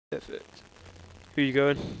Perfect. Who you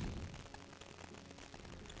going?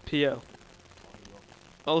 PL.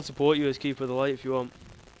 I'll support you as keeper of the light if you want.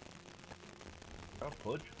 Oh,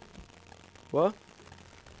 Pudge. What?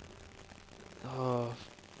 Oh,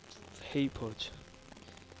 hate Pudge.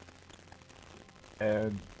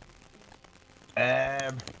 10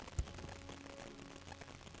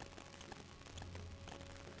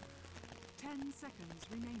 seconds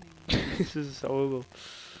remaining. This is horrible.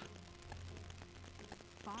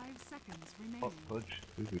 5 seconds remaining. What Pudge?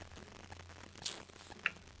 Is it?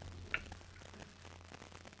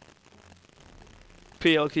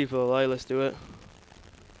 PL keeper of the light, let's do it.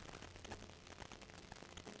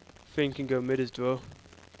 Finn can go mid as draw.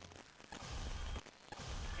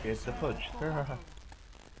 It's the Pudge.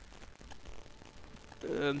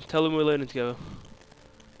 Tell him we're learning together.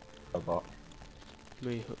 A bot.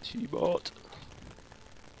 Me, Hutchy bot.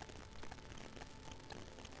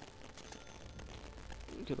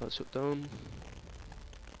 Get that shut down.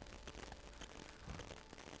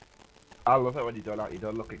 I love it when you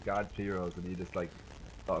don't look at guard heroes and you just like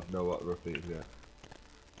sort of know what roughly is, yeah.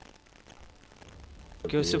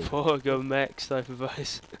 Go support, go mech, type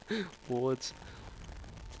advice. Wards.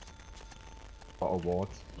 What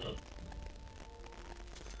awards?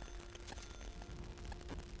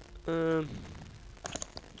 Oh,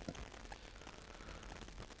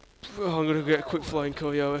 I'm gonna get a quick flying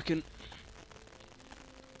courier, I reckon.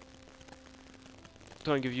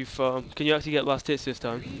 Can't give you farm. Can you actually get last hits this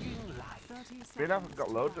time? I haven't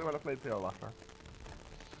got loads of when I played PL last time.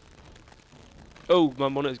 Oh, my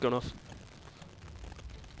monitor's gone off.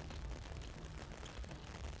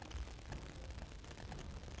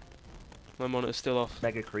 My monitor's still off.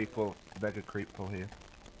 Mega creepful here.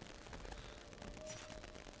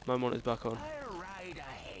 My monitor's back on.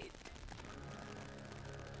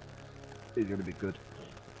 He's gonna be good.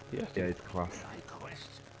 Yeah. Yeah, he's class.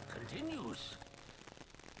 Continues.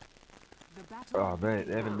 Oh mate,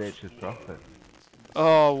 even Nature's Prophet.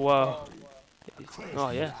 Oh wow. Oh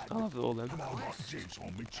yeah, I'll have all them. Questing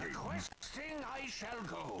I shall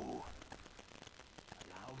go.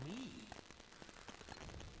 Allow me.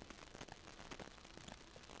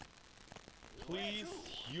 Please,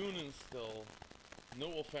 Union still.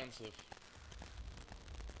 No offensive.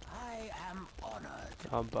 I am honored.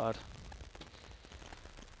 I'm bad.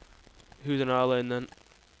 Who's in our lane then?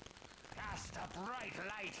 Cast a bright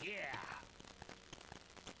light here.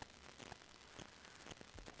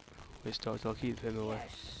 We start, I'll keep him away.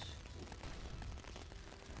 Yes.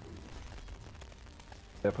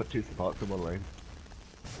 Yeah, put 2 supports in 1 lane.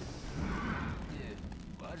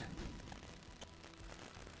 What?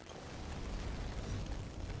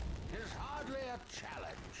 Tis hardly a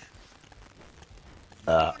challenge.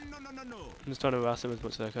 I'm just trying to harass them as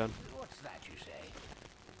much as I can. What's that you say?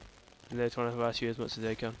 And they're trying to harass you as much as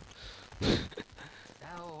they can. Now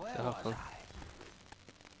where Oh, was fun. I?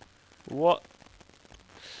 What?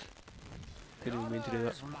 Didn't mean to do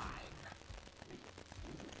that. Is mine.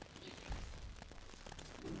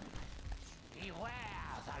 Beware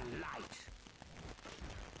the light.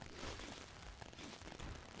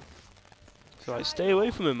 So like, stay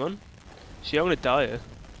away from him, man. She, I'm gonna die here.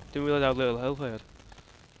 Didn't realise how little health I had.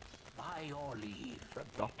 By your leave.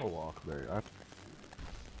 That Doppel walk, mate.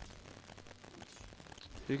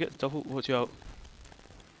 Who gets double? Watch out.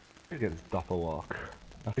 I get this Doppel walk.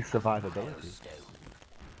 I think survivability. Milestone.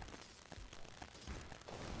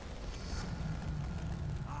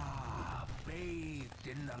 Ah, bathed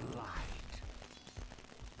in the light.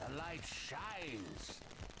 The light shines.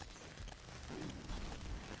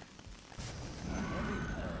 A heavy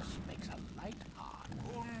purse makes a light heart.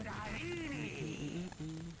 Kundalini.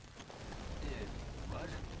 What?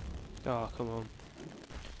 Oh, come on.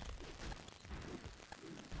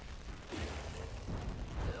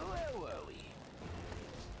 Where were we?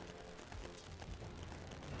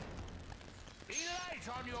 Be light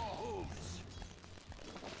on your hooves.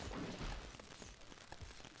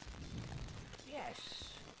 Yes.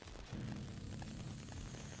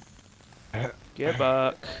 Get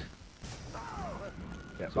back. Get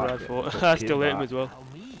That's what I back, thought. get I still back. hit him as well. Allow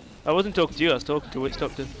me. I wasn't talking to you, I was talking to Witch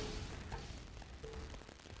Doctor.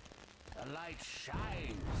 The light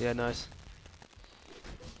shines. Yeah, nice.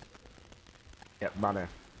 Get mana.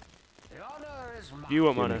 The honor is mine. You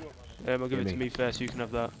want Gimme. mana? I'll give it to Gimme. me first, you can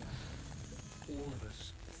have that.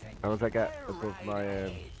 As long as I get above my,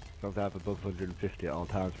 as long as I have above 150 at all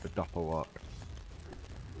times for Doppel walk.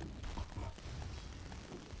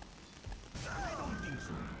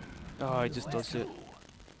 Oh, he just dodged it.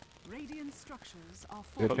 Radiant structures are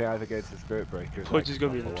Good formed. thing I have against the Spirit Breaker. Punch is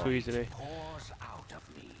gonna be in the trees today. Pours out of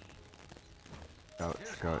me. Scout, Tis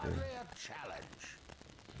scout, hardly yeah. a challenge.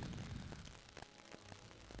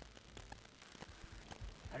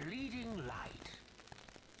 A leading light.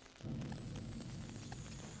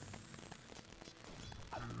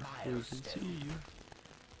 A We can milestone. see you.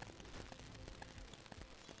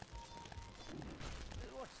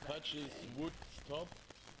 What's that? Hutchy's wood stop.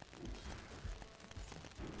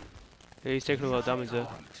 Yeah, he's taking a lot of damage there.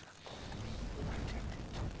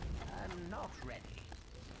 I'm not ready.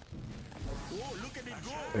 Oh, look at it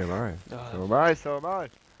go! So am I. Ah. So am I. So am I.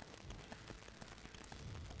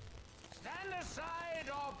 Stand aside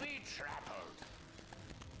or be trampled.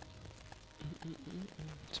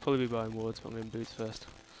 It's probably be buying wards, but I'm going boots first.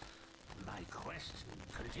 My quest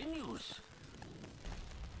continues.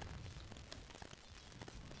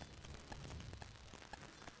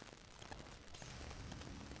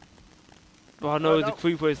 Oh no, no. the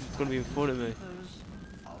creep waste is going to be in front of me. Of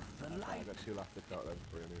the I light. got 2 last hits out then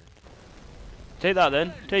for you anyway. Take that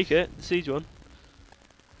then. Take it. The siege one.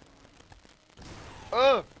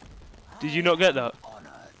 Oh! Did you not get that?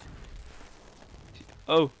 Honored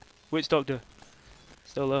Oh, witch doctor.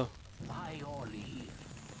 Still low. by your leave.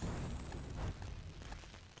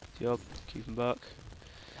 Job. Keep him back.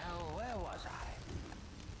 Now, where was I?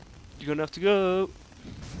 You're going to have to go.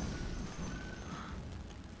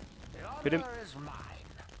 The Hit him. honor is mine.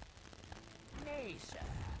 Nay, sir.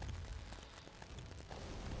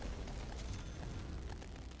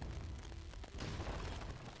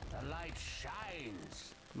 The light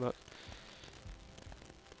shines. Come back.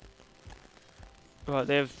 Right,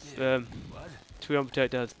 they have What? 2 on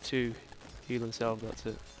protect, has 2 heal and salve, that's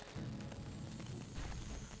it.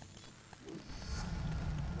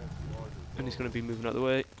 And he's going to be moving out the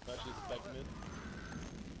way. Hutchy's back mid.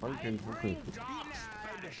 Hunting, hunting. Dark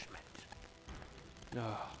banishment.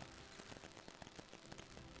 Ah.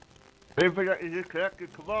 Don't forget you just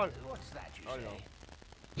connected, come on! What's that you Oh, say?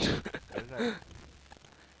 no. What is that?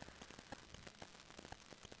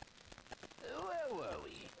 Where were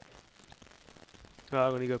we? Right, I'm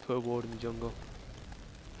going to go put a ward in the jungle.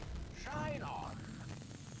 Shine on.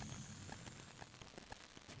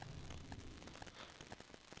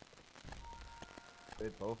 They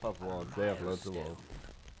both have wards, they have loads of wards.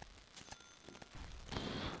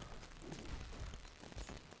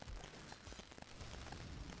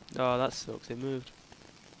 Oh, that sucks, they moved.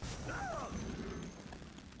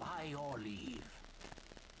 By your leave.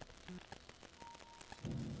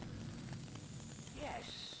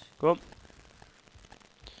 Yes. Come on.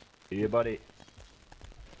 Here, buddy.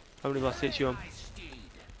 How many last hits you on? My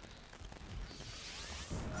steed.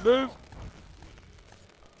 Move!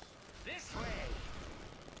 This way.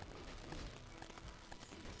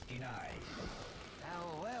 Denied.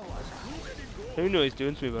 Now, where was I? I don't know what he's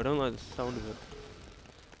doing to me, but I don't like the sound of it.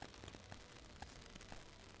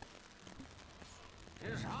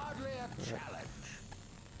 Is hardly a challenge.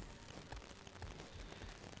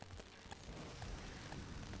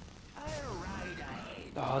 I'll ride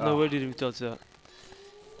ahead. Oh, no way did he dodge that.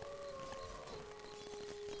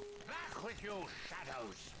 Back with you,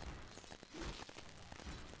 shadows.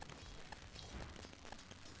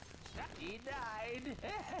 He died.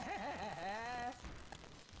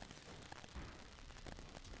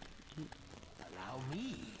 Allow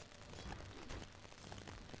me.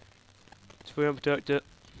 It's free on protect it.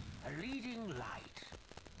 A leading light.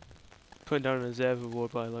 Putting down a reserve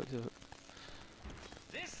ward by the looks of it.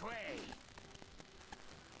 This way.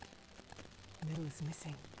 Middle is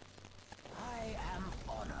missing. I am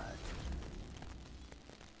honored.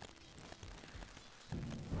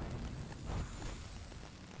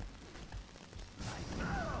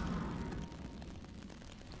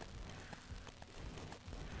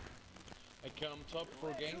 I come top for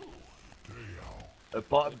gank. The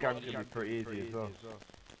bottom gang can be pretty easy as well.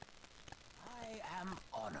 I am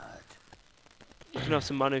honored. You can have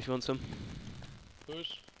some mana if you want some.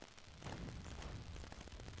 Push.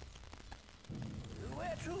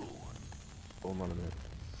 Where to? All man a minute.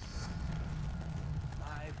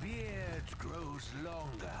 My beard grows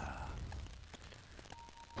longer.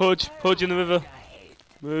 Pudge in the river. Ahead.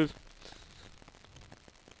 Move.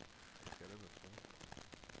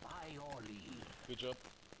 By your leave. Good job.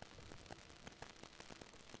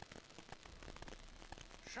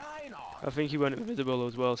 Shine on. I think he went invisible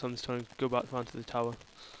as well, so I'm just trying to go back round to the tower.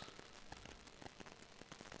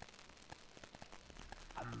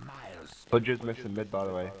 A milestone. Pudge is missing mid by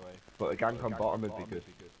the way, but a gank on bottom would be good.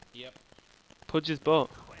 Yep. Pudge is bot.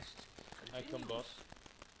 Quest I come bot.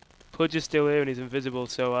 Pudge is still here and he's invisible,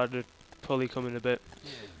 so I'd probably come in a bit.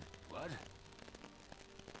 What?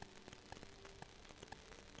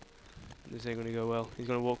 This ain't gonna go well. He's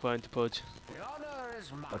gonna walk right into Pudge. The honor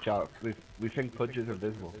is mine. Watch out, we think Pudge is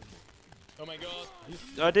invisible. Oh my god.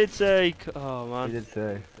 He's I did say, oh He man. did say.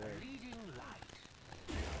 A leading light.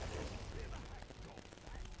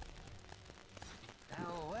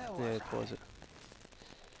 Yeah, pause it.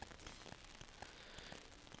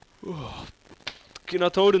 Oh. I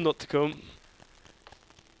told him not to come.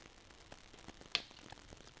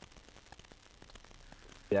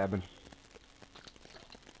 Yeah, man.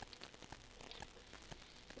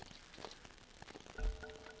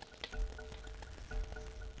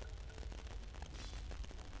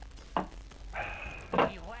 Beware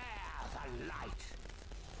the light.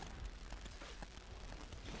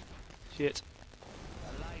 Shit.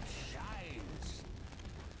 The light shines.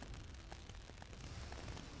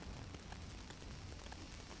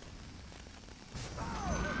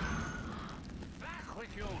 Back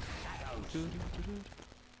with you, shadows.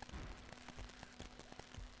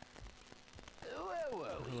 Where were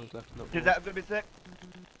we? Everyone's left, not Is that gonna be sick?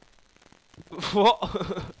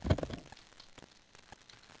 What?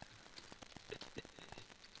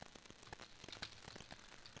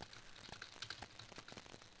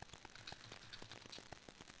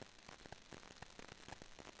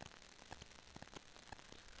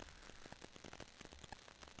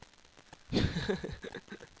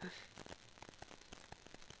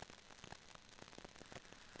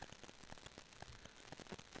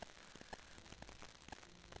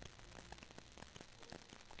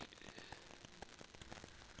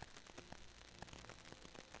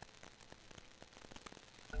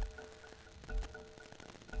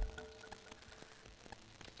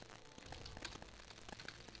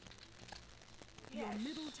 Your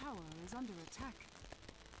middle tower is under attack.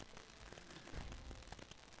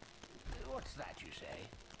 What's that you say?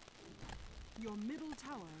 Your middle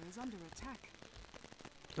tower is under attack.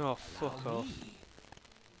 Oh, fuck Allow off. me.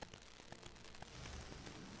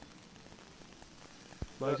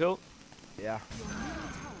 Michael? Yeah. Your middle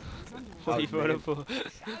tower is under What are you attack. voting for?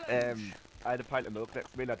 I had a pint of milk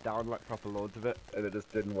next to me and I downed like proper loads of it and it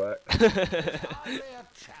just didn't work. Hardly a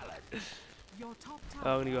challenge. Your top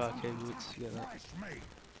tower I'm gonna go is arcade under boots to get that.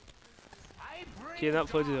 I bring Okay, that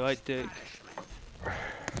played the God's right dick. punishment.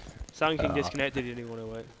 Sound King disconnected, he didn't want to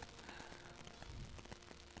wait.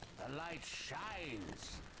 The light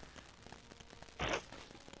shines.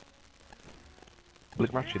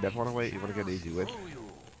 Look, Max, you never want to wait, you want to get an easy win. Through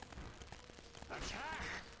you.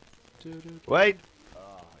 Attack. Wait!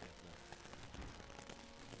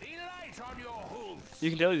 The light on your hooves. You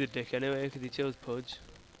can tell he's a dick anyway, because he chose Pudge.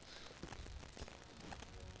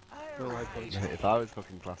 I don't like rise. Pudge. If I was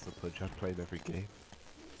fucking class of Pudge, I'd play in every game.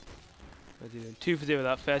 I did 2 for 0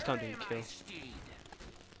 that first time Hurry, didn't my kill. steed.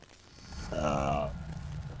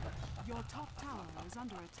 Your top tower is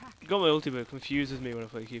under attack. Got my ulti, but it confuses me when I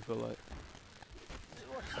play Keeper Light.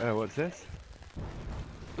 What's this?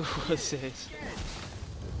 What's this?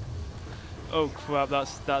 Oh crap,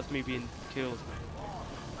 that's me being killed.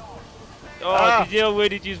 Oh, did you know where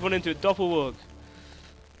did you just run into a doppelwalk?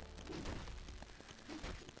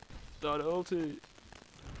 That ulti.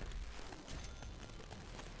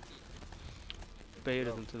 Baited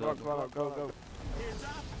him to Go, that. go, go, go.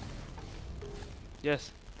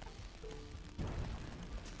 Yes.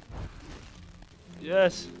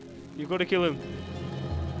 Yes. You gotta kill him.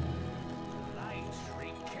 Light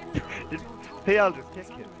rekindled. PL just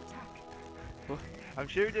kicked Under him. attack. I'm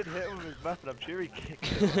sure he didn't hit him with his map, but I'm sure he kicked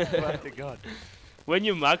him. I swear to God. When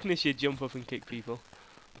you're Magnus, you jump up and kick people.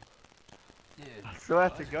 I swear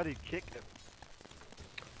to God, he kicked him.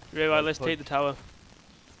 Right, let's take the tower.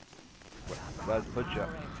 Where's Pudge at?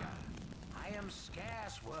 I am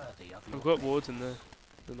scarce worthy of I've your got wards in there.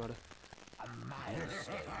 Doesn't matter. a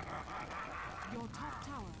milestone. Your top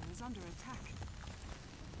tower is under attack.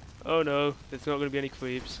 Oh no, there's not gonna be any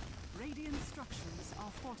creeps. Radiant structures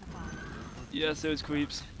are fortified. Yes, there's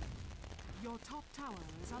creeps. Your top tower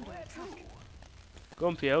is under attack. Go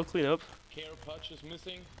on, PL, clean up. Care Patch is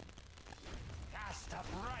missing. Cast a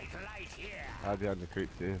bright light here. I'll be on the creep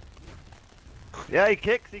too. Yeah, he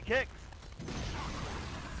kicks, he kicks!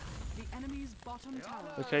 The enemy's bottom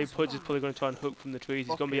tower. Okay, Pudge is probably gonna try and hook from the trees.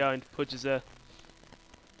 He's gone Fuck it. behind. Pudge is there.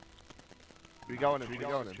 We going in, we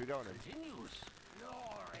going in, we going in. Continues.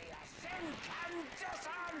 Glorious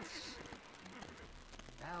incandescence.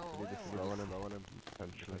 Now, We just well, low on him,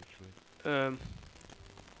 potentially.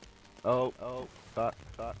 Oh, back.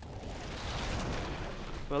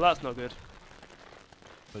 Well, that's not good.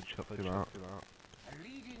 Pudge chucked him out. a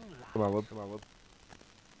leading light Come on, Wub.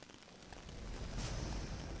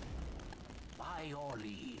 by your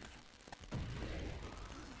leave.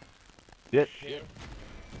 Yes. Here.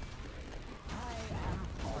 I am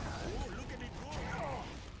honored.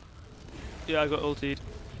 Yeah, I got ultied.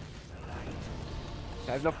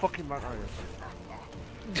 I have no fucking man on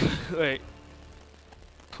you. Wait.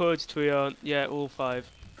 Pudge, Tweon, yeah, all 5.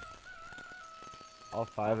 All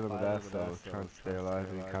 5 of them are there, so try and stay alive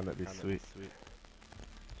if you can, that'd be sweet.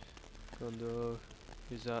 Gondo.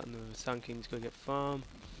 Who's that? And the Sand King's gonna get farm.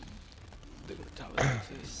 They're gonna tower like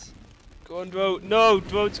this. Go on, Dro. No!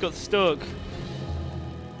 Drone's got stuck.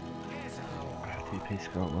 TP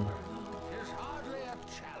Scott, man. It's hardly a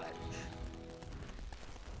challenge.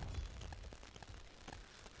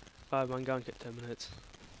 5-man gank at 10 minutes.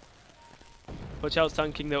 Watch out,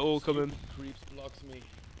 Sand King, they're all coming. Creeps blocks me.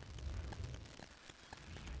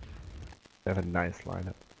 They have a nice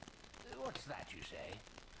lineup. What's that you say?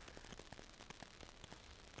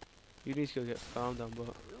 You need to go get farm down, but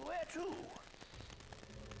Where to?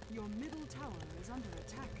 Your middle tower is under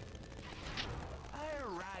attack. I'll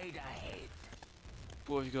ride ahead.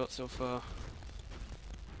 what have you got so far?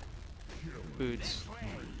 Boots.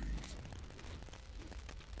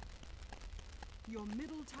 Your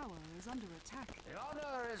middle tower is under attack. The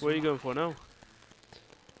honor is Where are you going mine. for now?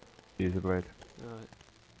 Use a blade. Alright.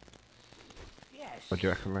 Yes. What do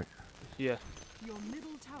you reckon, mate? Yeah. Your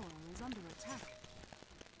middle tower is under attack.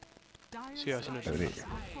 Dire See, I shouldn't have done structures that.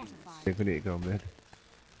 are I fortified. think we need to go mid.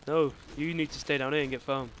 No, you need to stay down here and get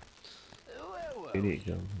farm. Where were We need to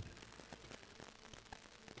go mid.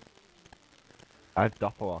 I have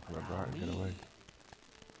Doppelwalk, remember? I can get away.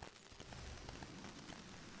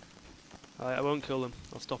 Alright, I won't kill them.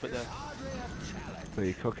 I'll stop it there. Hardly a challenge. So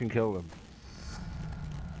you cook and kill them.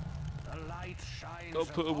 The light shines I'll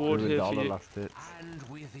put a upon ward Ruined here all for the you. last hits. and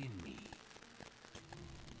within me.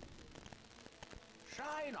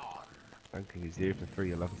 Shine on. Thanking he's here for free,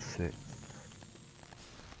 you're level 6.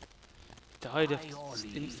 Died By after your just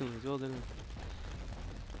leave. instantly as well, didn't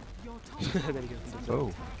Your top tower There you go. is under Oh,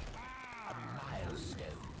 attack. A milestone.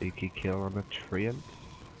 cheeky kill on a treant. he?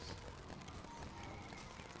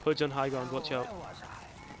 Pudge on high ground, watch out. Where was I?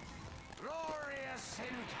 Glorious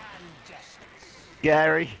incandescence.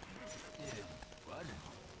 Gary! What?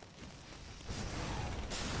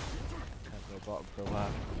 Can't go bottom for a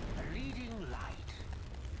while. A leading light.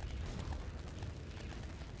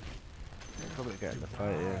 Probably getting the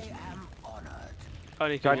fight I here. am honored. I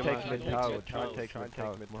need to Try go and get take my mid I tower, don't try and get take mid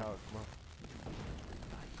tower, come on.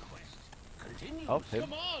 My quest continues. Help him.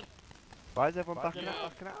 Come on! Why is everyone backing Yeah. out?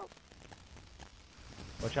 Backing out?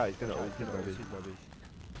 Watch out, he's gonna ult him maybe.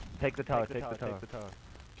 Take the tower, take the tower.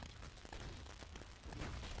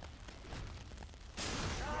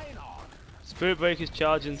 Shine on. Spirit Breaker's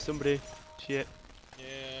charging somebody. Shit. Yeah.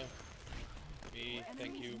 Me, Your thank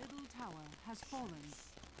enemy's you. middle tower has fallen.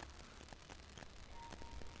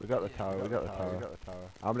 We got the tower, we got the tower.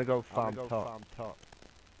 I'm gonna go farm top.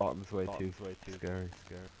 Bottom's way too scary.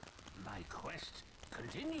 My quest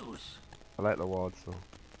continues. I like the wards though.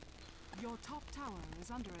 Your top tower is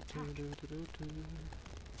under attack.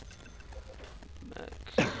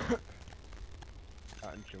 Mech.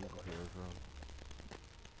 And jungle here as well.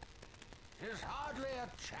 Tis hardly a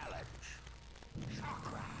challenge.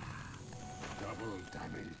 Chakra. Double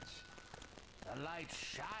damage. The light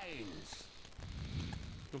shines.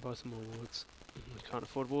 I'll buy some more wards. I can't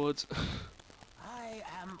afford wards. I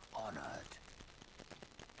am honored.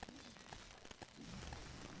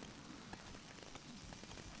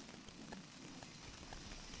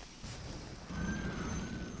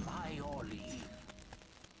 By your leave.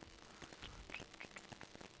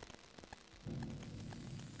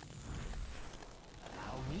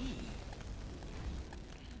 Allow me.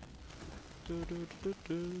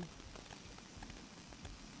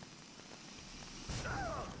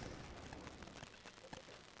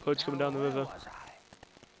 Pudge coming down the Now, river. where was I?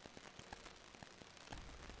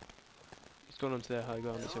 He's gone onto their high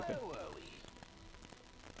ground, it's okay. Where were we?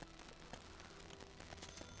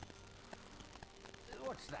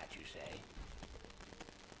 What's that you say?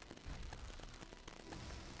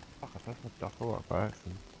 Fuck, I pressed my Doppelwalk by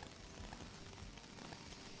accident.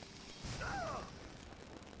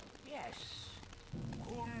 Yes.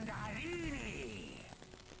 Kundalini.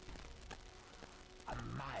 A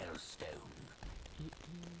milestone.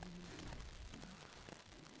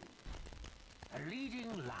 A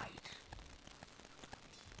leading light.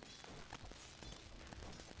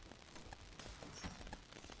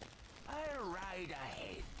 I'll ride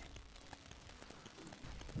ahead.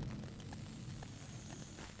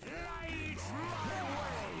 Light my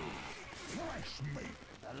way.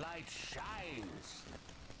 The light shines.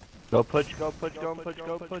 Go Pudge. Oh,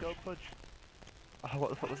 what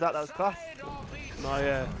the fuck was that? That was class. My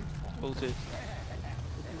ulti.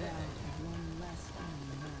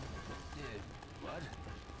 What?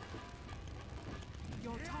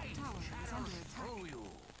 Your top tower is under attack. Through you.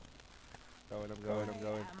 I'm going. I am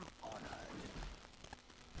honored.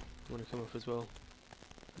 I want to come up as well.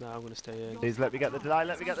 Nah, I'm gonna stay in. Please let me get the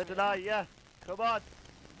deny, yeah! Come on!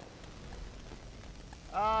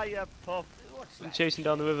 Ah, you puff! What's I'm that? chasing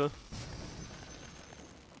down the river.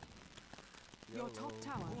 Your top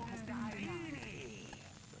tower has been destroyed.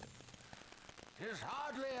 Tis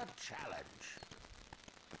hardly a challenge.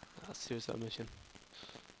 That's a suicide mission.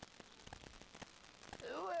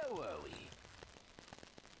 Where were we?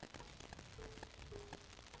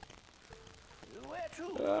 Where to?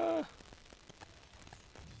 Ah.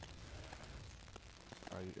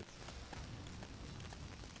 It's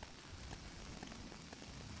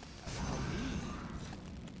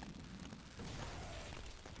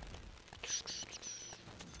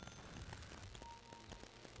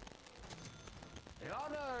The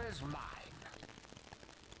honor is mine.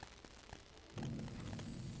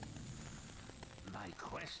 My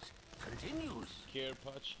quest continues. Care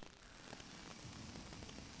Hutch.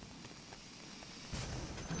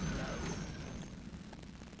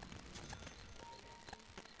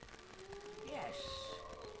 Yes.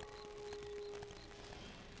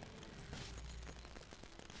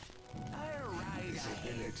 I'll ride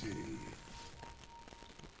ahead.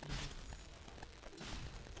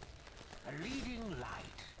 A leading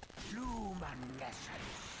light,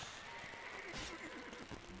 luminescence.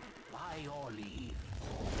 By your leave.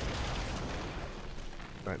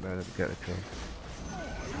 right now. Let's get a kill.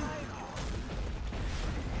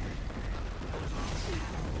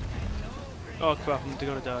 Oh crap, I'm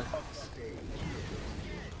gonna die.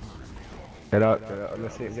 Get out! Get out!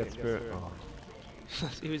 Unless he can get spirit. Oh.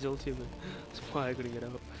 He was ultimate. That's why I couldn't get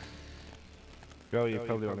out. Joe, you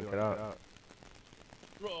probably want to get out.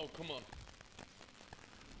 Bro, come on.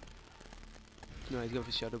 No, he's going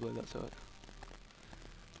for Shadow Blade, that's alright.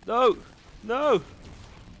 No! No!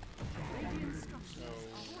 Radiant structures are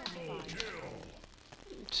fortified.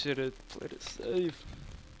 Should have played it safe.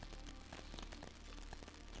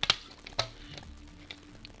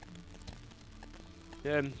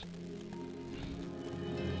 Yeah.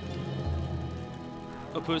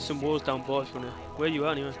 I'll put some walls down board for now. Where you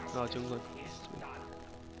at anyway? Oh, jungle.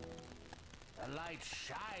 The light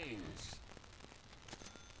shines.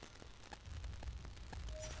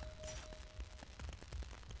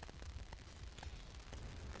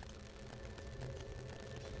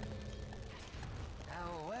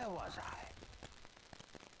 Now, where was I?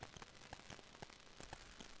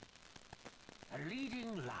 A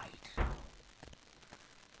leading light.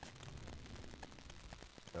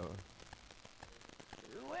 Oh.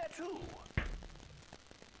 Where to?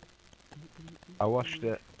 I washed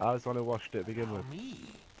it. I was the one who washed it to begin with. Me.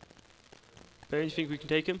 Ben, you think we can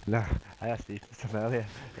take him? No, I asked Ethan some earlier.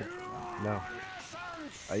 No,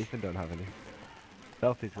 Ethan don't have any.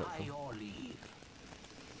 Selfie's got By some. your leave.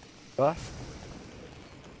 What?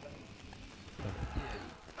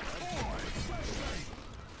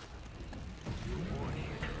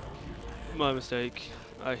 My mistake.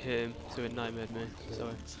 I hit him, so it nightmared me.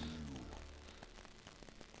 Sorry.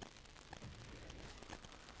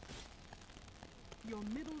 Your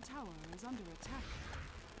middle tower is under attack.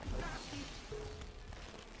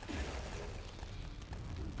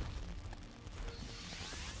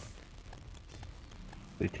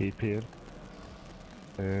 They TP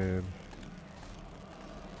in.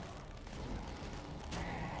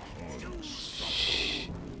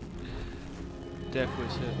 Death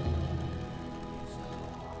was hit.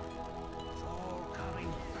 All coming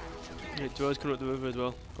back to me. Yeah, Joy's coming up the river as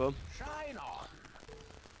well. Go on. Shine on.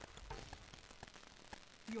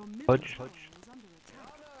 Your middle Hutch. tower is under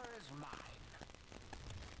attack. Honor is mine.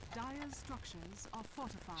 Dire's structures are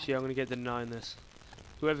fortified. See, I'm gonna get the 9 this.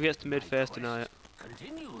 Whoever gets to mid first, deny it.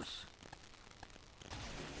 Continues.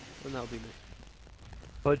 And that'll be me.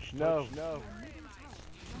 Fudge, no. Your middle tower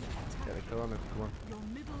is under attack. Get the kill on him, come on. Your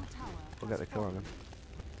middle tower We'll get has the kill on him.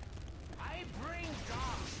 I bring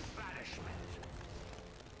dark banishment.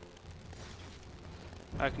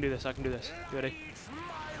 I can do this, I can do this. You ready? Lead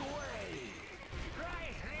my way.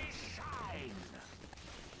 Brightly shine.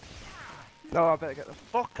 No, I better get the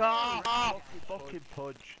fuck off! Fucking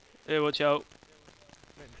Pudge. Hey, watch out.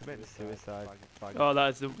 Committing suicide. Oh,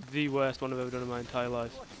 that is the worst one I've ever done in my entire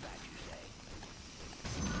life. What's that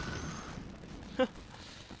you say?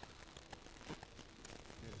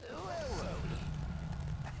 Where were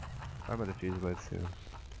we? I'm at a fuse blade soon.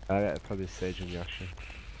 I get probably Sage and Yasha.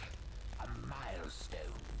 A milestone.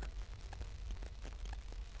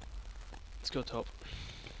 Let's go top.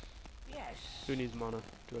 Yes. Who needs mana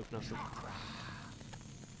to open us?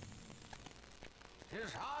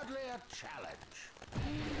 Tis hardly a challenge.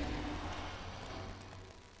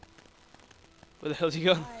 Where the hell's he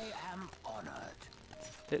gone? I am honored.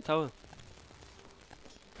 Hit tower.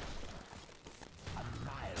 A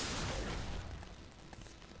milestone.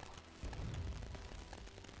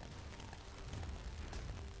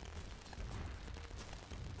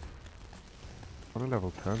 I'm on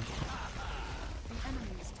level 10. The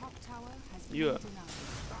enemy's top tower has been You are. denied.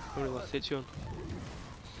 How many last hits you on?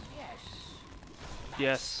 Yes.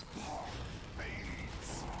 Yes.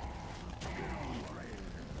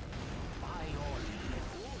 By your leave.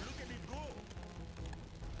 Oh, look at it go.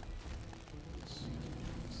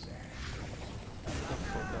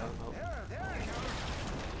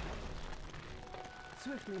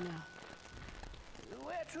 Swiftly now.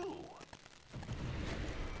 Where to?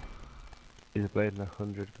 He's blading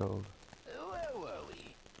 100 gold. Where were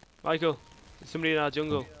we? Michael, there's somebody in our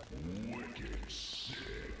jungle.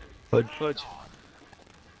 Hutch. Fudge.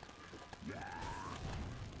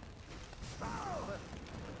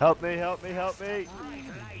 Help me, help me, help me! Right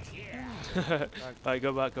here. Right,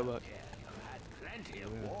 go back, go back. Plenty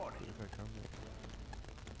of warning.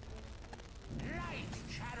 Light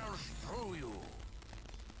shadows through you.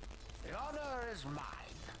 The honor is mine.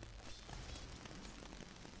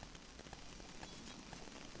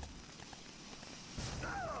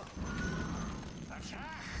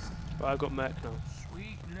 Attack! Right, I've got mech now.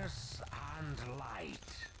 Sweetness and light.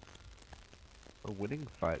 A winning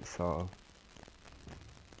fight, sort of.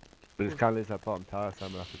 We just can't lose that bottom tower, so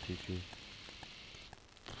I'm gonna have to TP.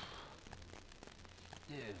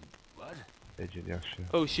 What? Agent Yasha.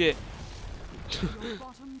 Oh shit. Your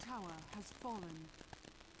bottom tower has fallen.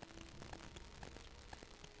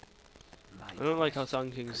 I don't like how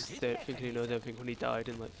Sand King's thinking he knows everything when he died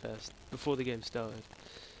in like first, before the game started.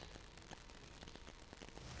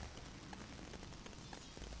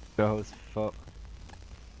 Go as fuck.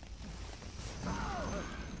 I'm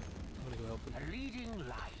gonna go help him. A leading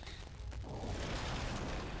light.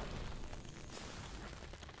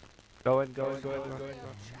 Go in, go in, go in.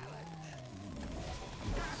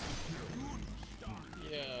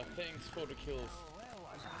 Yeah, thanks for the kills. Where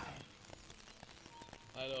was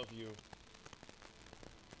I? I love you.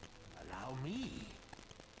 Allow me.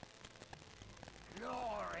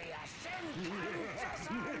 Glory ascend.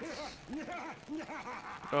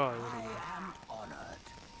 Oh, I am honored.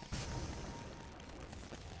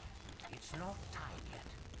 It's not time yet.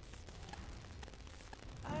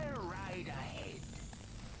 I'll ride ahead.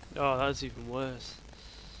 oh, that's even worse.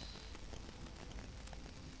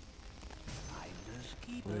 Finders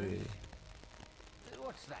keepers. Wait.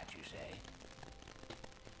 What's that you say?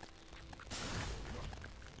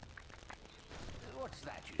 What's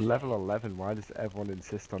that you say? Level 11, why does everyone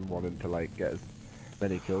insist on wanting to like get as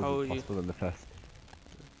many kills How are as you? possible in the fest?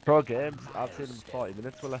 Pro games, I've seen them 40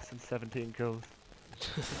 minutes with less than 17 kills.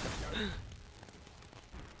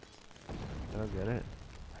 I don't get it.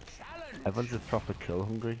 Challenge. Everyone's just proper kill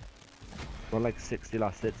hungry. One like 60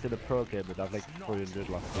 last hits in a pro game, would have like 300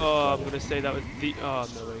 last hits. Oh, I'm gonna say that was the. Oh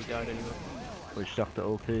no, he died anyway. We shocked at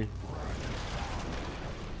ulti.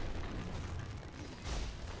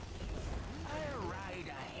 I'll ride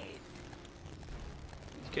ahead.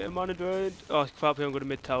 Get him on a drone. Oh, crap, I'm going to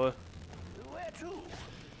mid tower. Where to?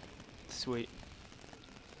 Sweet.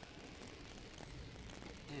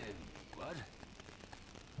 What?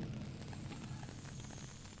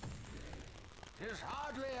 Tis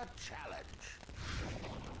hardly a challenge.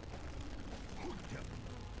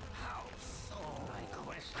 How so? My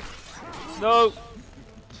quest. No!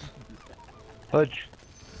 Hutch!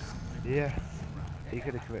 Yes! He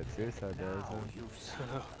could have committed suicide there, Now isn't you see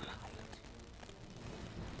the light.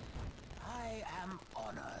 I am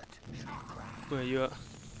honored. Chakra. Where are you at?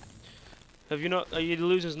 Have you not? Are you the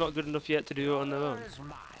losers not good enough yet to do it on their own? Honor is mine.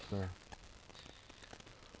 he?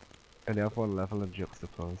 And they have one level and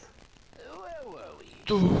juxtapose. Where were we?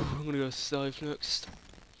 Ooh, I'm gonna go Scythe next.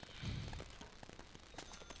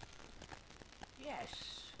 Yes.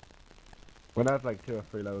 When I have like 2 or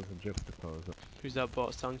 3 levels and juxtapose, Who's that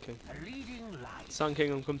bot? Sand King. A leading light. Sand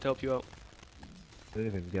King, I'm come to help you out. I don't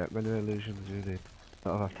even get many illusions, do they?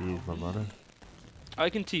 I'll have to use my mana. I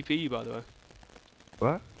can TP you, by the way.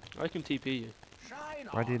 What? I can TP you. Shine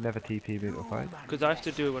Why do you on. never TP me to fight? Because I have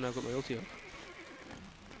to do it when I've got my ulti up.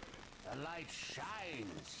 The light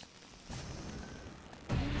shines.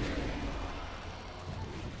 Be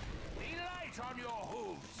light on your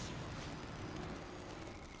hooves.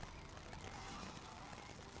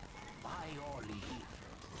 By your leave.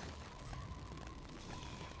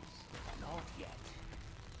 Not yet.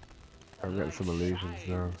 The I'm getting light some illusions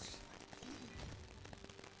now. shines.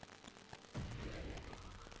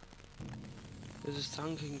 There's a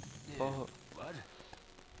Sand King bot. What?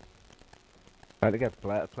 I had to get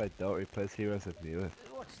Blair to play Dota, he plays Heroes of Newer.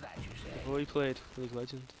 What's that you say? I've already played League of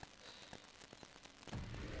Legends.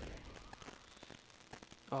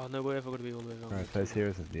 Oh, no way if I'm gonna be all the way around. Alright, plays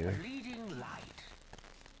Heroes of A Newer. leading light.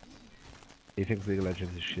 He thinks League of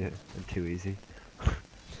Legends is shit and too easy.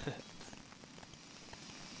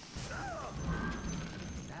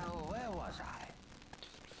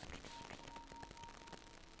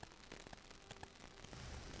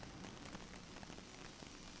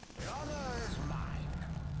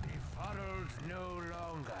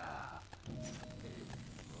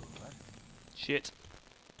 shit.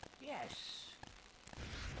 Yes.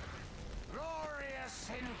 Glorious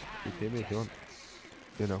You see me if you want.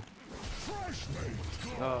 incandescence. You know.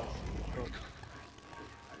 Oh, fuck.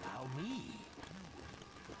 Allow me.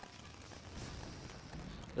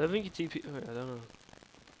 I think you TP. Oh, I don't know.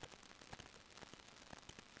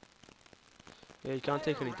 Yeah, you can't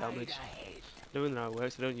take any I'll ride damage. ahead. I don't know how it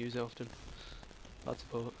works. I don't use it often. Bad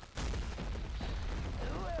support.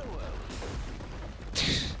 Where were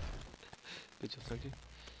Good job, thank you.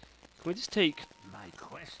 Can we just take we? My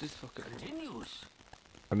quest this fucker? continues.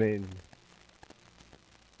 I mean,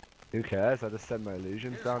 who cares? I just send my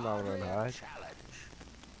illusions It's down now and hardly a hide. challenge.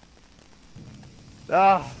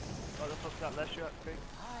 Ah! What the fuck's that left shot thing?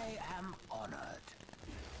 I am honored.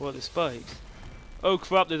 What, the spikes? Oh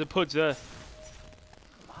crap, there's a pudge there.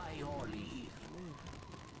 By your leave.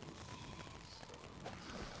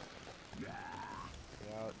 Yeah.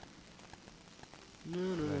 No,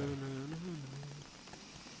 no, no, no, no.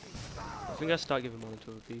 I think I start giving money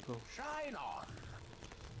to other people. Shine on.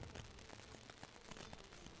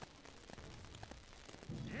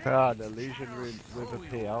 Ah, the illusion room with a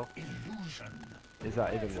PL. Illusion. Is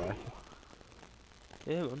that even worth it?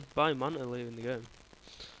 Yeah, man. Buy Manta later in the game.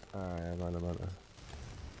 Ah, yeah, man.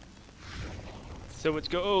 So much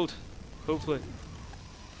gold. Hopefully.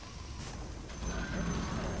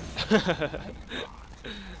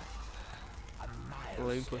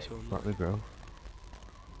 Lane push one. Not me, bro.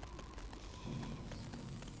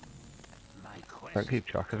 My quest Can't keep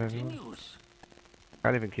track of anyone. continues.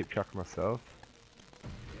 Can't even keep track of myself.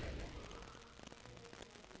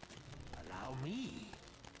 Allow me.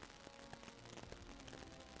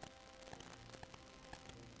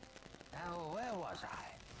 Now, where was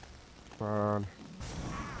I? Come on.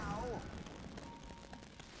 Now.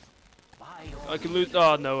 By your I can lose.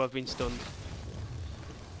 Oh no, I've been stunned.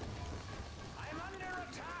 I'm under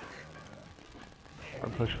attack.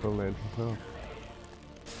 I'm pushing full lane as well.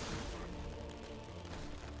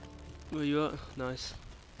 Where you at? Nice.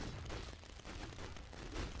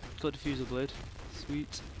 Got diffusal blade.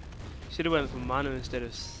 Sweet. Should have went for mana instead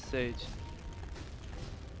of sage.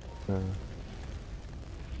 Yeah.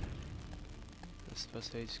 This first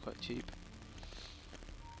stage is quite cheap.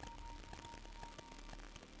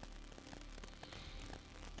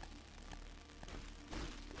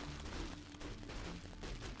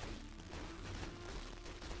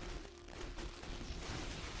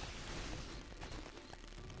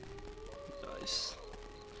 Nice.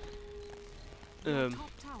 Your top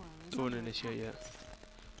tower is Don't under initiate attack. yet.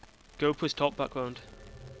 Go push top background.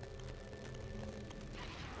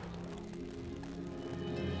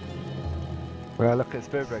 Well, look at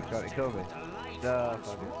Spirit Break trying to kill me. The light No, once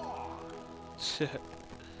fuck it. more.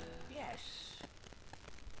 Yes.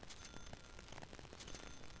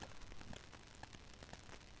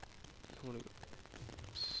 I wanna go.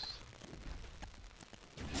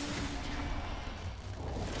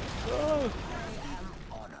 Oh! I am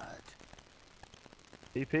honored.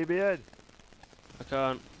 TPB in. I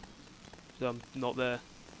can't. So I'm not there.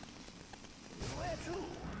 Where to?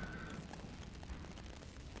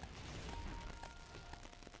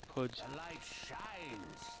 Pudge. The light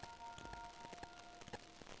shines.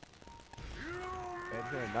 Yeah,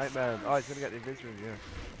 he's gonna nightmare him. Oh, he's gonna get the invis room, yeah.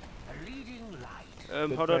 A leading light.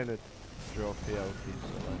 Good Hold playing on. a draw PLC.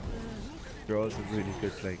 Draws a really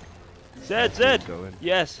good like. Zed, keep Zed! going.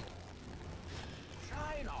 Yes!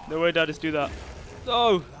 Shine on. No way, Dad, just do that.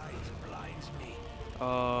 Oh! Light blinds me.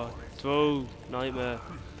 Oh, throw. Nightmare.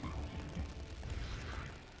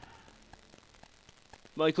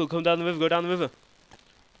 Michael, come down the river, go down the river.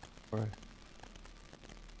 Where?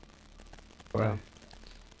 Well,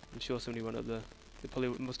 I'm sure somebody went up there. They probably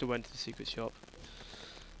must have went to the secret shop.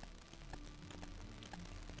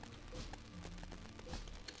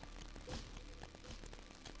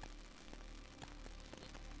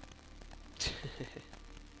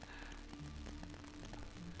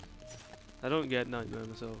 I don't get nightmare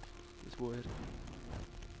myself. It's weird.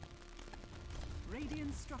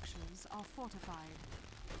 Radiant structures are fortified.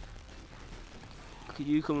 Look at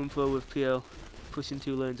you coming forward with PL, pushing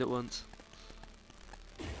 2 lanes at once.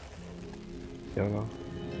 yellow.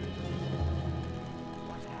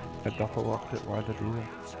 I double locked it. Why did I do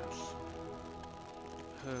that?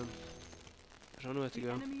 I don't know where to The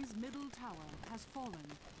go. enemy's middle tower has fallen.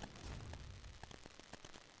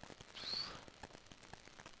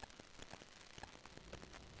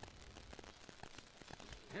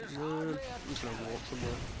 There's I'm hardly just gonna walk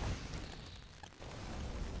somewhere.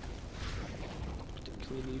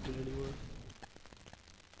 Particularly needed anywhere.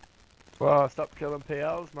 Well, stop killing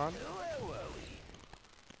PLs, man. Where were we?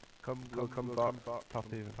 Come bot, top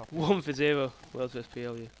even. One for 0. World's best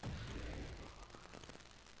PL, yeah.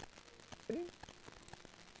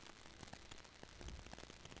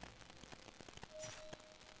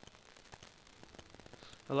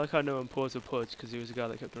 I like how no one paused the Pudge because he was the guy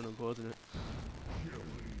that kept on pausing it.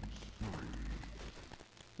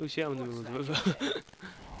 Oh shit, I'm in the middle of the river.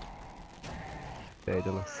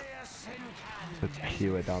 Daedalus. It's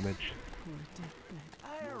pure damage.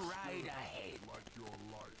 I'll ride ahead.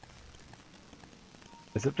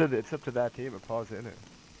 It's up to their team to pause it, isn't it?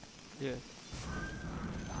 Yeah.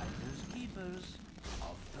 Fighters keepers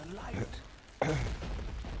of the light.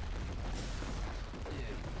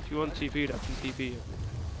 If you want TP, I can TP you.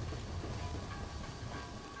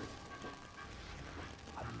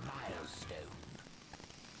 A milestone.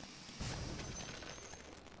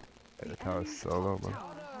 The tower's solo, man.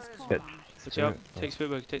 Tower has fallen. Hit. Watch out, take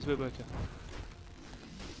Spitbreaker, take Spitbreaker.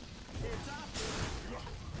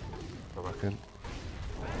 Go back in.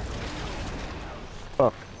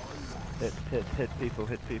 Fuck. Hit people,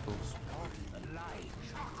 hit people. The light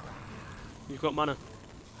chakra. You've got mana.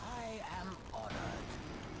 I am honored.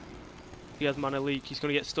 He has mana leak, he's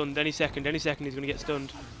gonna get stunned any second he's gonna get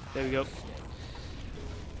stunned. There we go.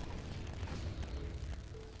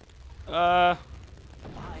 By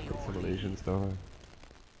Some your illusions, don't I? I'm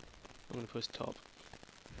gonna push top.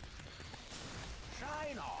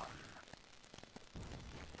 shine on.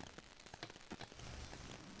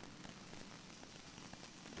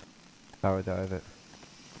 Tower dive it.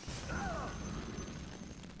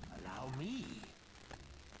 Allow me.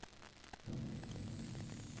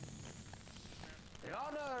 The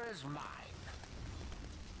honor is mine.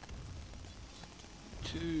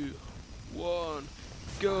 2, 1,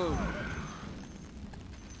 go!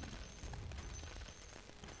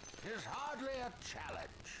 Tis hardly a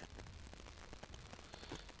challenge.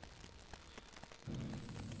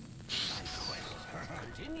 My quest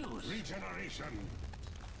continues. Regeneration.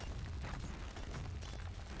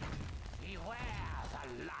 Beware the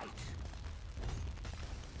light.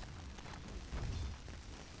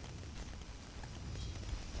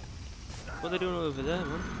 What are they doing over there,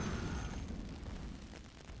 man?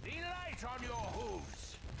 The light on your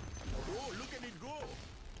hooves. Oh, look at it go.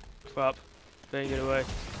 Crap. Bang it away.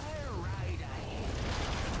 I'll ride ahead.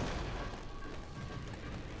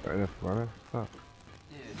 Got enough mana? Fuck.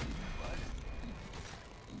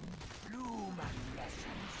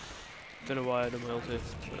 Luminescence. Don't know why I had my ulti.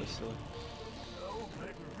 That's silly.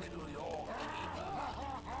 Open to your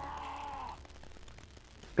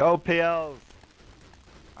Go PLs!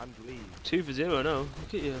 And leave. 2 for 0 now.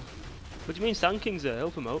 Look at you. What do you mean Sand King's there?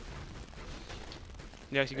 Help him out.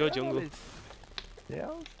 Yeah, actually go jungle. Yeah.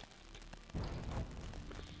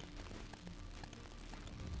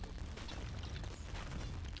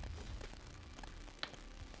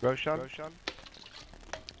 Roshan?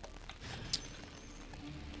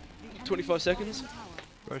 25 seconds.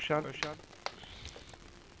 Roshan?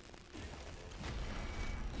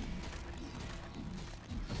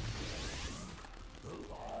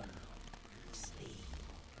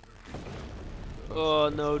 Oh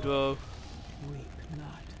no, bro. Weep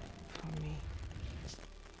not for me.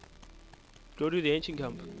 Go do the ancient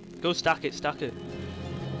camp. Go stack it, stack it.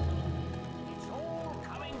 It's all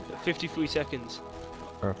coming back. 53 seconds.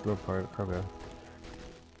 Oh, no point, come here.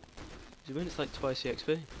 You mean it's like twice the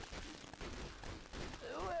XP?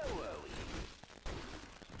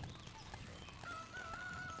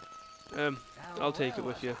 Where were we? I'll take it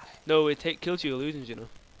with you. No, it kills your illusions, you know.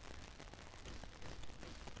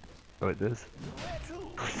 Oh, it does. Where to?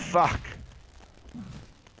 Fuck!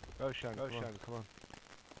 Roshan, come on.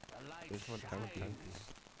 The light There's one tanky. shines.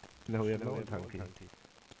 No, we have no one tanky.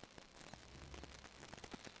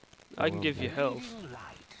 I can give you health. Leading light.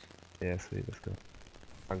 Yeah, sweet, let's go.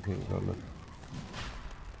 Tanking's on them.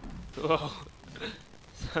 Oh,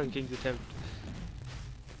 Sand King's attempt.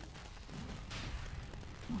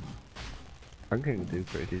 Tanking will do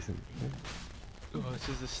pretty decent. Yeah. Oh, this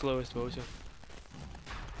is the slowest motion.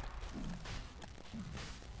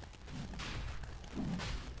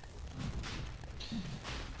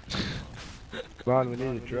 Come on, we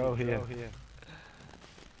need a draw here.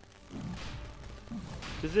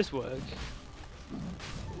 Does this work?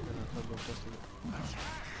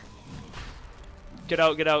 Get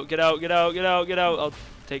out, get out, get out, get out, get out, get out. I'll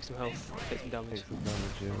take some health, take some damage. Take some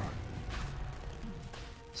damage, yeah.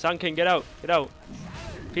 Sand King, get out, get out.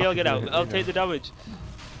 PL, get out. I'll take the damage.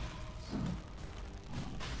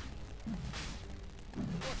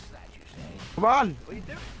 What's that you say? Come on! What are you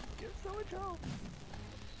doing? Get so much health.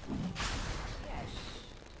 Yes.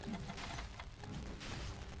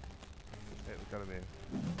 Hey, we got him here.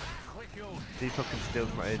 Quick you. He fucking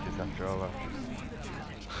steals my ages after all that.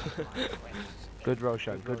 Good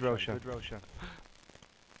Roshan, good Roshan.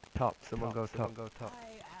 top. Someone go top. I can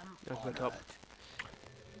go top.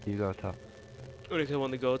 You go top. Only because I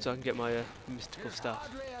want the gold so I can get my mystical staff.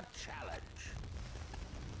 Hardly a challenge.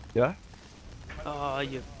 Yeah? Ah,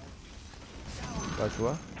 you. That's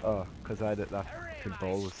what? Oh, because I had it, that fucking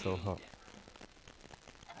ball was so hot.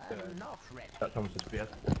 I'm not ready. That's almost a spear.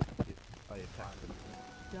 Oh, you attacked him.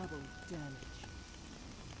 Double damage.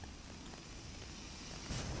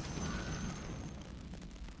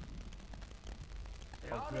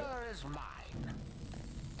 The honor is mine.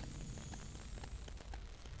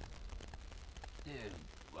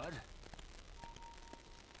 What?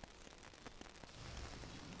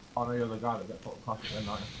 Oh no, you're the guy that got put across there,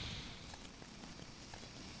 nice.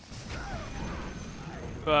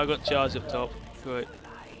 Oh, I got charged up top. Great.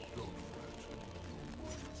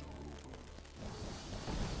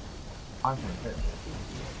 I think it.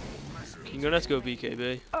 King, let's go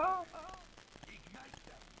BKB.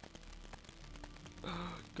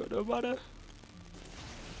 Got no mana.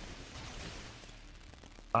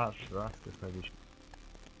 That's drastic, maybe.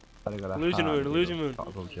 Illusion moon, illusion moon.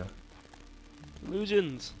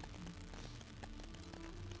 Illusions.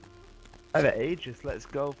 I have ages, let's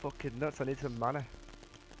go fucking nuts, I need some mana.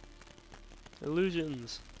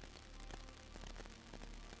 Illusions.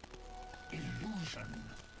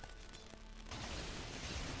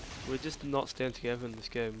 We're just not staying together in this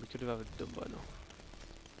game. We could have had it done by now.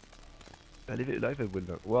 I leave it open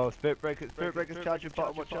window. Whoa, Spirit Breaker's charging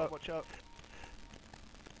bottom, watch out.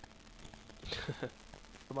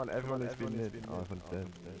 Come on, everyone has been in. Oh, everyone's dead.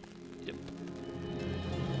 Yep.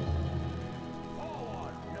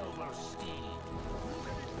 Forward, noble steed.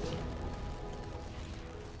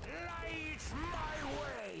 Light my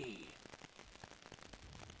way.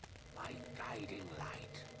 My guiding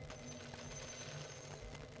light.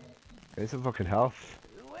 Need some fucking health.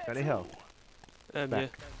 Where Any to? health? Yeah.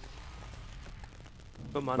 Back.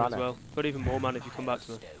 Got mana as well. Got even more mana if you come back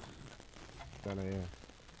to me. Mana, yeah.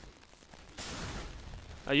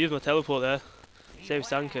 I used my teleport there. Save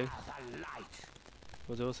Sand King. The light.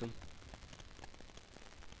 Was awesome.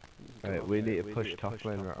 Right, we need to push top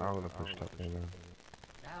lane right. I want to push top lane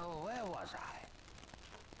now. Now, where was I?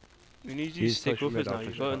 We need you to stick pushing with us mid, now. I'll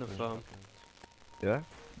You've push got top enough lane. farm. Yeah?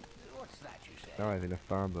 What's that you say? No, I have enough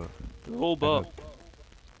farm, but We're all bot.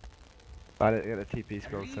 I didn't get a TP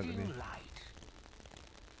scroll sent to me. Leading light.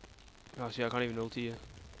 Actually, I can't even ulti you.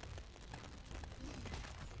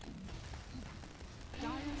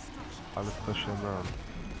 Dire structure. I'll just push them around.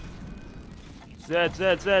 Z.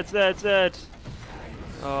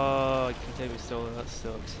 Oh, you can take me stolen. That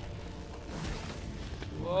sucks.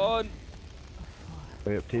 One.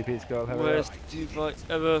 Wait up, TP scroll, hurry Worst up. team fight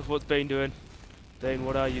ever. What's Bane doing? Bane,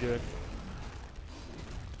 what are you doing?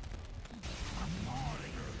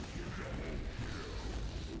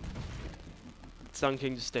 Sun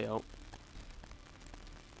King, just stay out.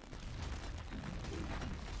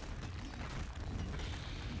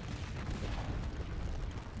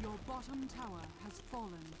 Your bottom tower has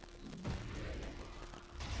fallen.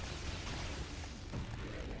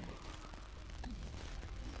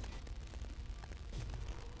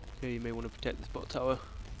 Okay, you may want to protect this bot tower.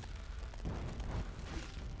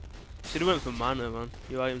 Should've went for mana, man.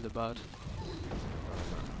 Your items are bad.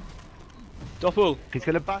 Doppel! He's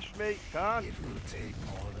gonna bash me, can't.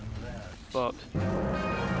 Fuck.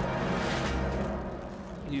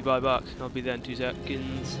 You buy back. I'll be there in 2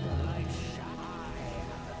 seconds.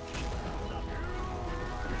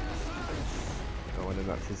 Oh, and then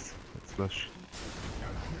that's his flush.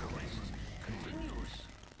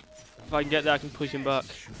 If I can get there, I can push him back.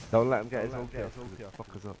 Don't let him get his ulti off, 'cause it'll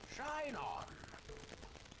fuck us up. Shine on.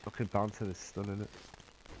 Fucking bouncer is stunning it.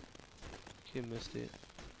 He missed it.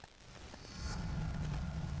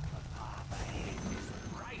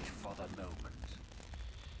 Right for the moment.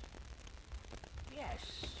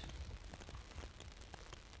 Yes.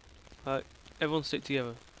 Alright, everyone stick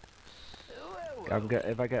together.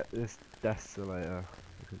 If I get this desolator,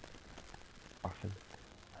 I can off him.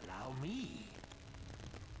 Allow me.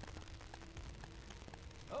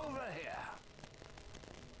 Over here.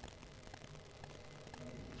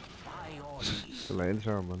 By your leave. The lane's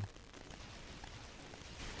around, man.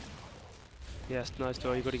 Yes, nice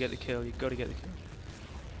door. You got to get the kill. You got to get the kill.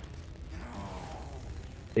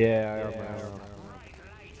 Yeah, I am. Find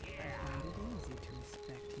it easy to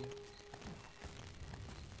respect you.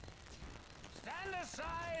 Stand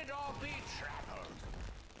aside or be trampled.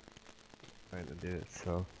 Trying to do it,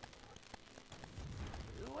 so.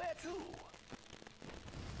 Where to?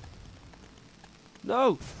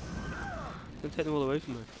 No! Don't take them all away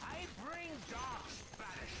from me. I bring dark's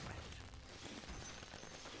banishment.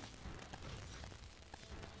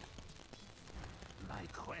 My My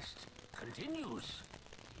quest continues.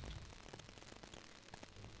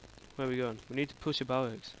 Where are we going? We need to push a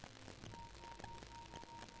barracks.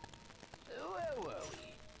 Where were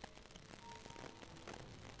we?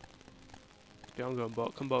 Yeah, I'm going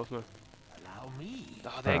bot. Come bot with me. Allow me.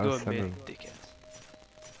 Oh, they're I'll going send mid, them. dickheads.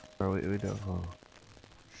 No, we don't. Oh.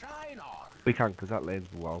 Shine on. We can, because that lane's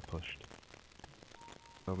well pushed.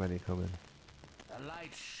 So many coming. The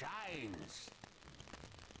light shines.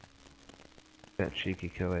 Get a cheeky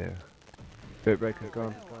kill here. Spirit Breaker's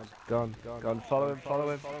gone. Gone. Follow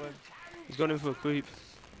him. He's gone in for a creep.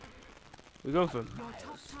 We're going for him. Your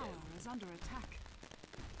top tower is under attack.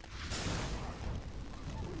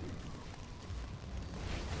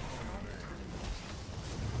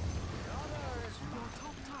 Your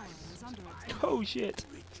top tower is under attack. Oh shit!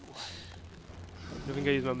 I think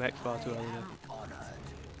I used my mech far too early now.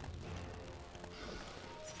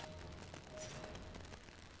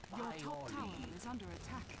 Your top tower is under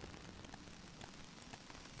attack.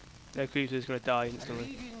 Their creeper is going to die instantly.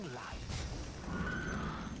 Leading light.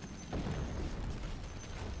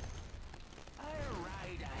 I'll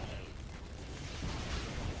ride ahead.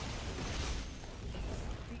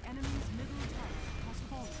 The enemy's middle tower has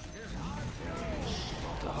fallen.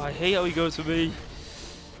 Oh, I hate how he goes for me.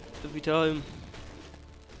 Every time.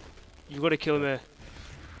 You've got to kill him here.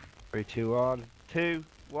 3, 2, 1. 2,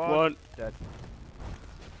 1. One. Dead.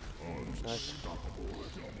 Nice.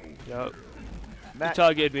 Yep. He Matt.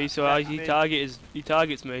 targeted me, so Matt, he me. targets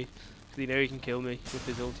me because he knows he can kill me with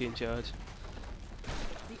his ulti in charge.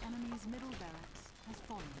 The enemy's middle barracks has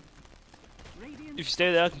fallen. Radiant If you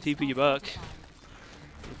stay there, I can structures TP you are back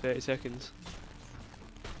fortified. in 30 seconds.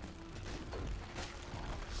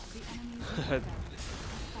 The enemy's middle barracks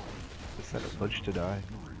has fallen. Just sent a Hutch to die.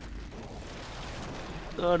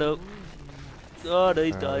 Oh no. Oh no,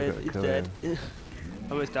 he's We dying. gotta He's kill dead. him.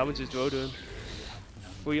 How much damage is Drow doing?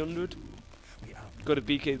 300. Got a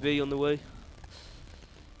BKB on the way.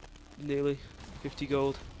 Nearly 50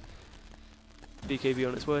 gold. BKB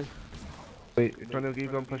on its way. Wait, do you want to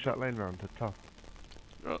go and push that lane round to top?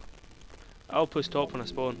 I'll push top when I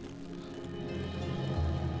spawn.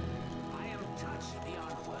 I am touched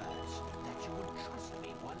beyond words that you would trust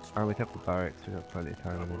me once. And we have the barracks, we got plenty of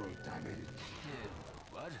time on it.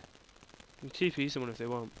 What? You can TP someone if they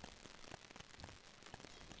want.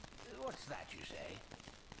 What's that you say?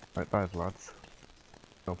 Right, 5 lads.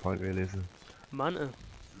 No point really, is there? Manta.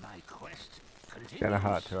 My quest continues. Get a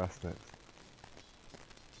heart to aspect.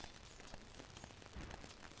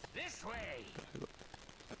 This way. It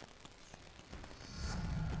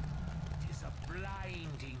is a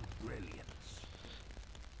blinding brilliance.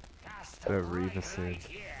 Cast Get a bright Reaver light soon.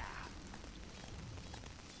 here.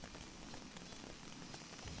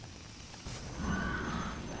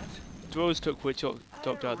 Drows took Witch dropped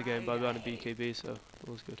out of the game by banning BKB, so it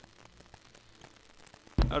was good.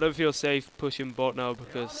 I don't feel safe pushing bot now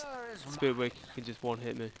because Honor is Spirit mine. Wake can just one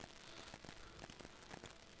hit me.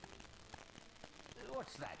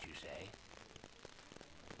 What's that you say?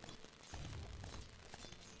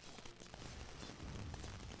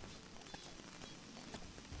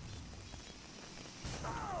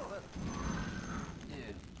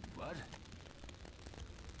 What?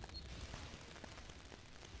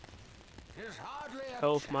 Tis hardly a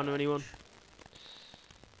Health, mana, anyone?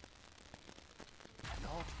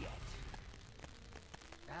 Not yet.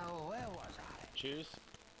 Now where was I? Cheers.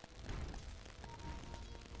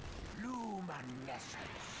 Luminescence.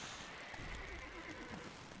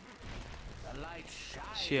 The light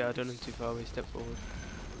shines. Shit, I don't know too far away. Step forward.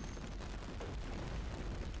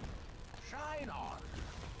 Shine on.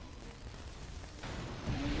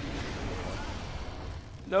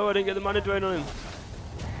 No, I didn't get the mana drain on him.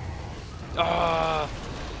 Ah,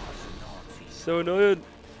 so annoying.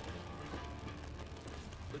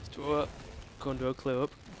 Let's draw up. Go on, draw, clear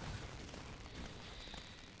up.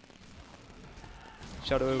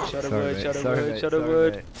 Shadow, shadow Sorry, word, mate, shadow sorry, word, mate, shadow sorry,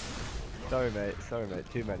 word. mate. Sorry mate,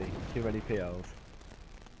 too many PLs.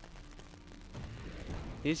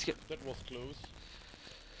 You need to That was close.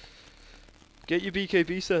 get your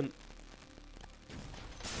BKB sent.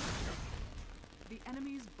 The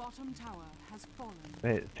enemy's bottom tower has fallen.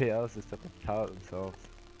 Mate, PLs just took the tower themselves.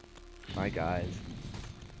 My guys.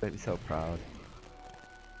 Make me so proud.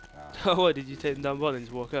 Oh, what, did you take them down one and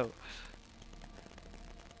just walk out?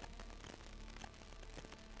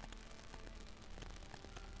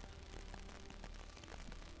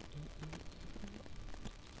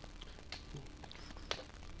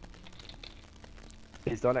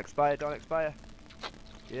 Please don't expire, don't expire.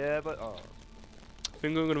 Yeah, but oh. I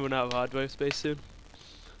think I'm gonna run out of hard drive space soon.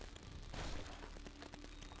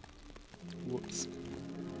 Whoops.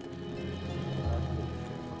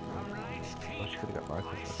 should have got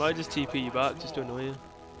my Might just TP you back just to annoy you.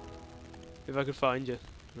 If I could find you.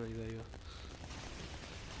 Oh, there you are.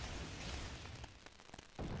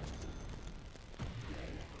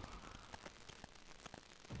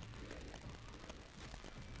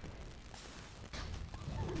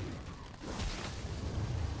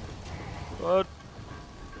 What?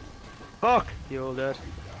 Fuck! You're all dead.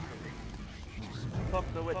 Fuck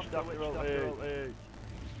the witch doctor ulti.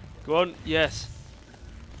 Go on, yes.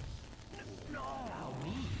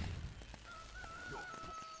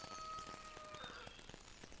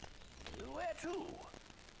 Where to?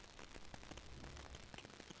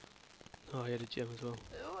 Oh, he had a gem as well.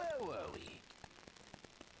 Where were we?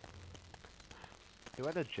 You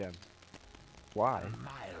had a gem. Why?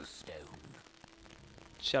 Milestone.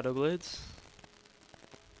 Shadow Blades.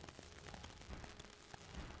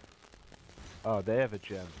 Oh, they have a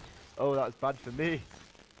gem. Oh, that's bad for me.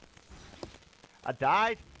 I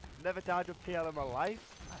died. Never died with PL in my life.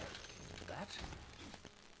 That?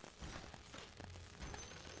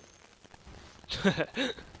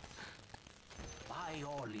 By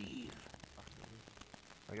your leave.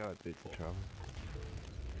 I got a boots of travel.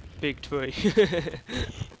 Big tree.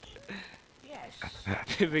 Yes.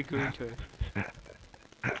 Big green tree.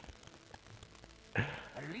 A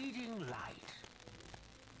leading light.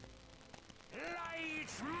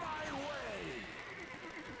 Light my way.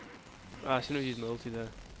 Ah, I shouldn't have used my ulti there.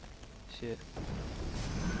 Shit.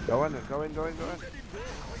 Go in, go in, go in, go in.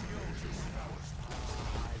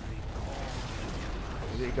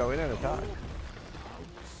 Did he go in and attack?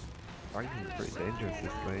 Ranking's pretty dangerous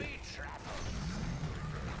this late.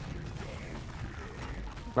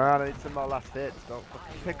 Man, I need some more last hits. Don't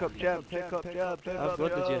pick up gem, pick up gem, pick I've up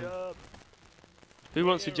got the gem. Who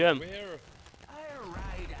wants a gem? I'll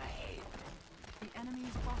ride ahead. The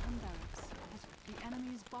enemy's bottom barracks. The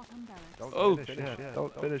enemy's bottom barracks. Don't Oh. finish it.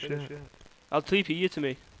 Don't finish it. I'll TP you to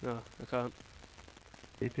me. No, I can't.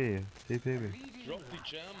 TP you. TP me. Drop the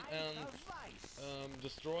gem and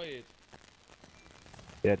destroy it.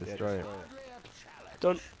 Yeah, destroy it.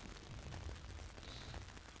 Done.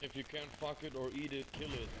 If you can't fuck it or eat it,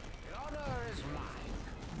 kill it. The honor is mine.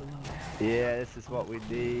 Yeah, this is what we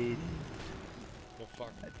need. The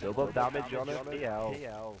fuck. Double damage on it.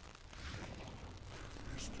 PL.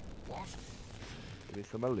 Give me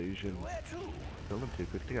some illusions. Where to? Kill them too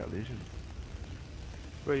quick to get illusions.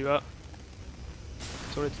 Where you at?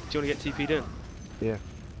 Do you want to get TP'd in? Yeah.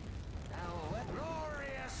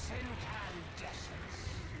 Glorious incandescence.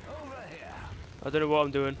 Over here. I don't know what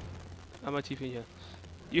I'm doing. Am I TPing here?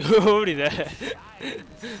 You're already there.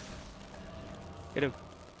 Get him.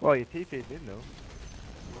 Well, you TP'd in though.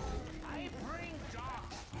 I bring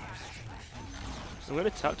dark. I'm gonna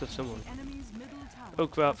tap to someone. The enemy's middle tower. Oh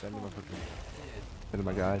crap. Send them my fucking. Send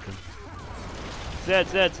my guys in.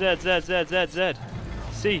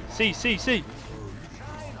 Z. C.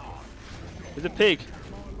 There's a pig.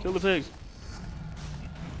 Kill the pig.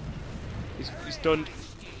 He's stunned.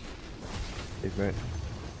 He's mate.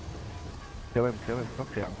 Kill him.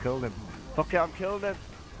 Fuck it, I'm killing him. Fuck it, I'm killing him.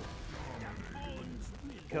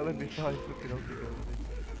 Kill him before he fucking kills me.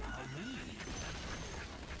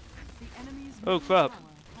 The enemy's Oh, middle crap. tower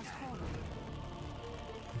has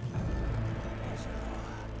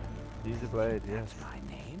fallen. Use the blade, yes. My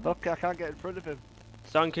name. Fuck, I can't get in front of him.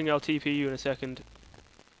 Sand King, I'll TP you in a second.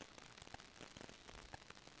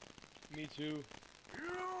 Me too.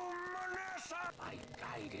 Luminescent. My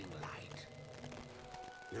guiding light.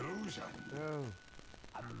 Illusion. No.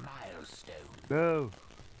 A milestone. No.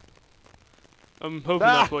 I'm hoping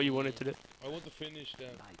that's what you wanted to do. I want to finish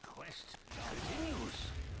that. My quest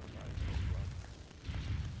continues.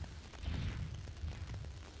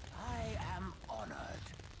 I am honored.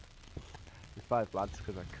 There's 5 lads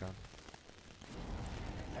because I can.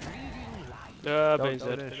 A leading light. Bane's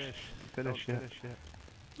Don't dead. finish it.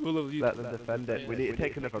 We'll Let them defend it. We need to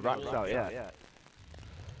take another racks out, yeah.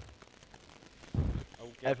 I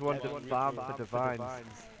will get Everyone one just farm reaper. for divines. I am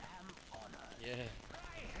honored. Yeah.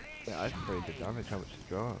 Yeah, I just played the damage, how much to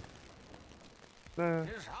draw. No. It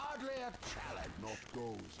is hardly a challenge. Not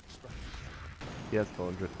goes expected. He has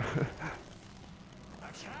 400.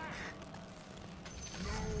 Attack.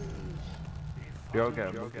 You're okay,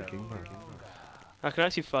 I'm looking king man. I can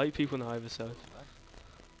actually fight people on either side.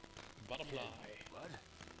 Butterfly. What?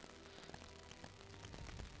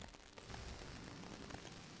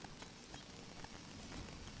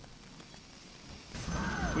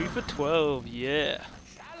 3 for 12, yeah.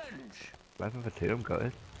 Challenge. 11 for 2, I'm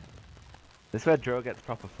gutted. This is where draw gets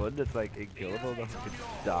proper fun, it's like incurable, nothing can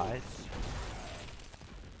die.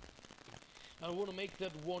 I want to make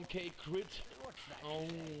that 1k crit. Oh.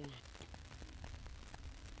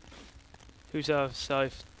 Who's our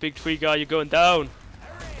scythe? Big tree guy, you're going down.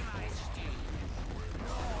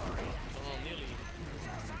 Oh, nearly.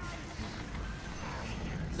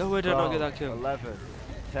 No way did I not get that 12, kill. 11,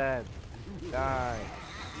 10, 9,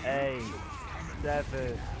 8,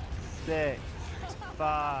 7, 6,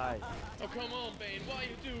 5. Oh, come on, Bane. Why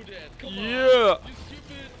you do that? Come Yeah! on. You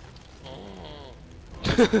stupid.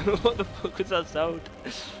 Oh. What the fuck was that sound?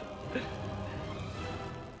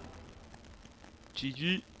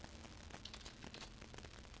 GG.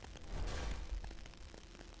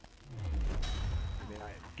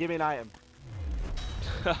 Give me an item.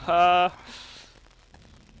 Haha.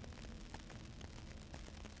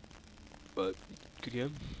 But good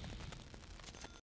game.